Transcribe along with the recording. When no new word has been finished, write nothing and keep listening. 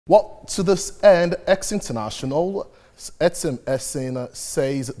Well, to this end, ex-international Etim Esin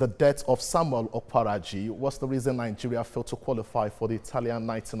says the death of Samuel Okwaraji was the reason Nigeria failed to qualify for the Italian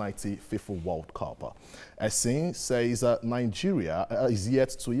 1990 FIFA World Cup. Esin says Nigeria is yet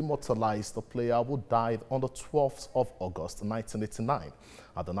to immortalize the player who died on the 12th of August 1989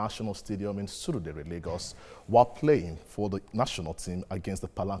 at the National Stadium in Surulere, Lagos, while playing for the national team against the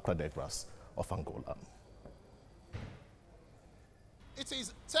Palanca Negras of Angola. It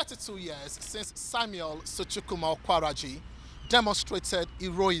is 32 years since Samuel Okwaraji demonstrated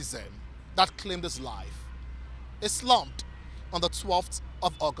heroism that claimed his life. He slumped on the 12th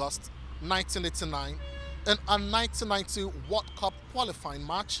of August 1989 in a 1990 World Cup qualifying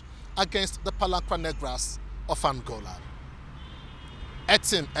match against the Palanca Negras of Angola.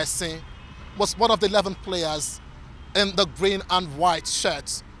 Etim Esin was one of the 11 players in the green and white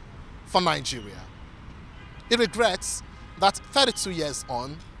shirts for Nigeria. He regrets that 32 years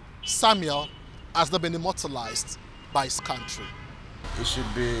on, Samuel has not been immortalized by his country. He should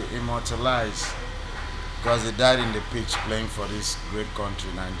be immortalized because he died in the pitch playing for this great country,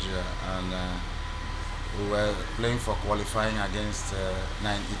 Nigeria, and we were playing for qualifying against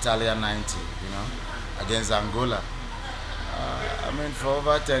Italia 90, against Angola. I mean, for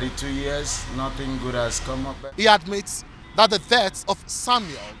over 32 years, nothing good has come up. He admits that the death of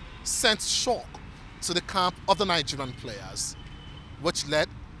Samuel sent shock to the camp of the Nigerian players, which led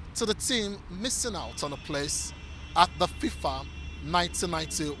to the team missing out on a place at the FIFA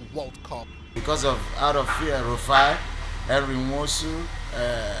 1990 World Cup. Because of out of fear, Rufai, Henry Nwosu,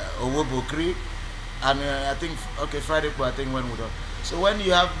 Owobokri, and I think, Friday, I think when we don't. So when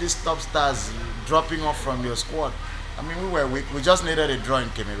you have these top stars dropping off from your squad, I mean, we were weak. We just needed a draw in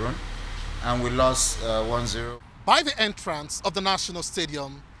Cameroon, and we lost 1-0. By the entrance of the National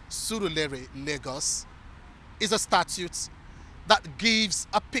Stadium, Surulere, Lagos, is a statue that gives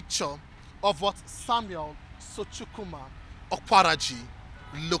a picture of what Samuel Okwaraji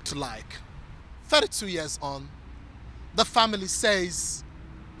looked like. 32 years on, the family says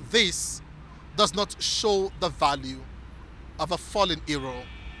this does not show the value of a fallen hero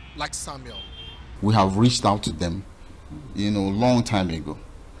like Samuel. We have reached out to them, long time ago,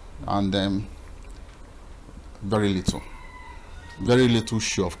 and very little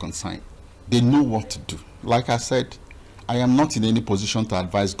show of concern. They know what to do. Like I said, I am not in any position to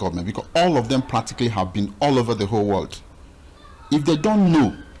advise government because all of them practically have been all over the whole world. If they don't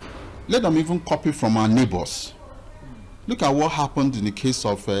know, let them even copy from our neighbors. Look at what happened in the case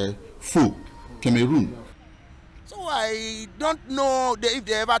of Fo, Cameroon. So I don't know if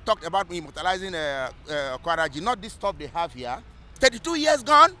they ever talked about immortalizing Okwaraji, not this stuff they have here. 32 years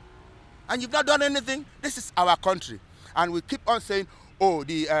gone, and you've not done anything. This is our country. And we keep on saying, oh,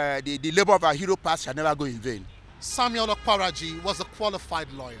 the labor of our hero past shall never go in vain. Samuel Okwaraji was a qualified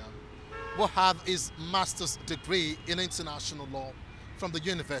lawyer who had his master's degree in international law from the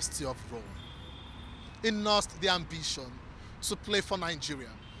University of Rome. He nursed the ambition to play for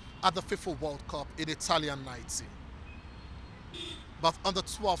Nigeria at the FIFA World Cup in Italian 90. But on the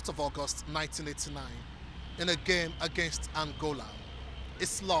 12th of August 1989, in a game against Angola, he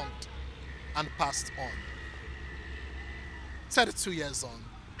slumped and passed on. 32 years on,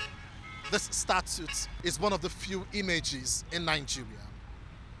 this statue is one of the few images in Nigeria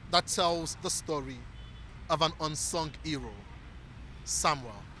that tells the story of an unsung hero,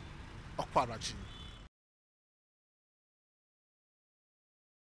 Samuel Okwaraji.